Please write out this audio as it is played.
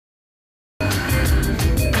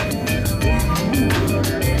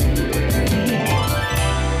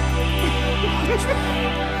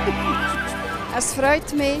Es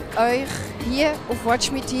freut mich, euch hier auf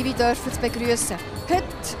WachMeTV zu begrüßen. Heute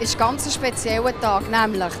ist ganz ein spezieller Tag,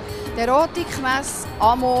 nämlich die Erotikmesse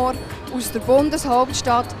Amor aus der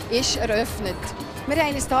Bundeshauptstadt ist eröffnet. Wir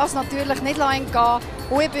haben uns das natürlich nicht entgehen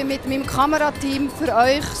und ich bin mit meinem Kamerateam für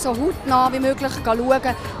euch so hautnah wie möglich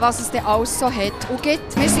schauen, was es denn alles so hat und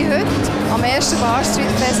gibt. Wir sind heute am ersten Bar Street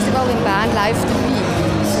Festival in Bern live dabei.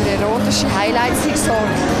 Für erotische Highlights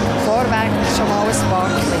gesorgt. Vorweg schon mal ein paar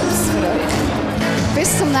Clips für euch.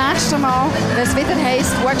 Bis zum nächsten Mal, wenn es wieder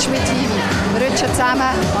heisst WachMeTV. Wir rutschen zusammen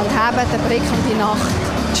und haben den Blick um die Nacht.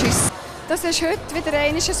 Tschüss. Das war heute wieder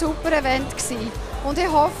ein super Event. Und ich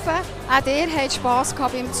hoffe, auch ihr habt Spass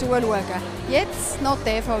gehabt beim Zuschauen. Jetzt noch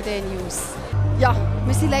DVD News. Ja,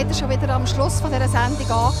 wir sind leider schon wieder am Schluss dieser Sendung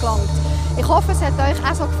angelangt. Ich hoffe, es hat euch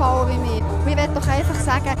auch so gefallen wie mir. Und ich möchte doch einfach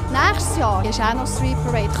sagen, nächstes Jahr ist auch noch Street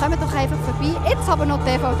Parade. Kommt doch einfach vorbei. Jetzt aber noch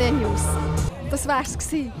DVD News. Das wär's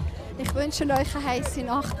gewesen. Ich wünsche euch eine heisse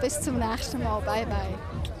Nacht. Bis zum nächsten Mal. Bye,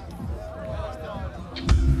 bye.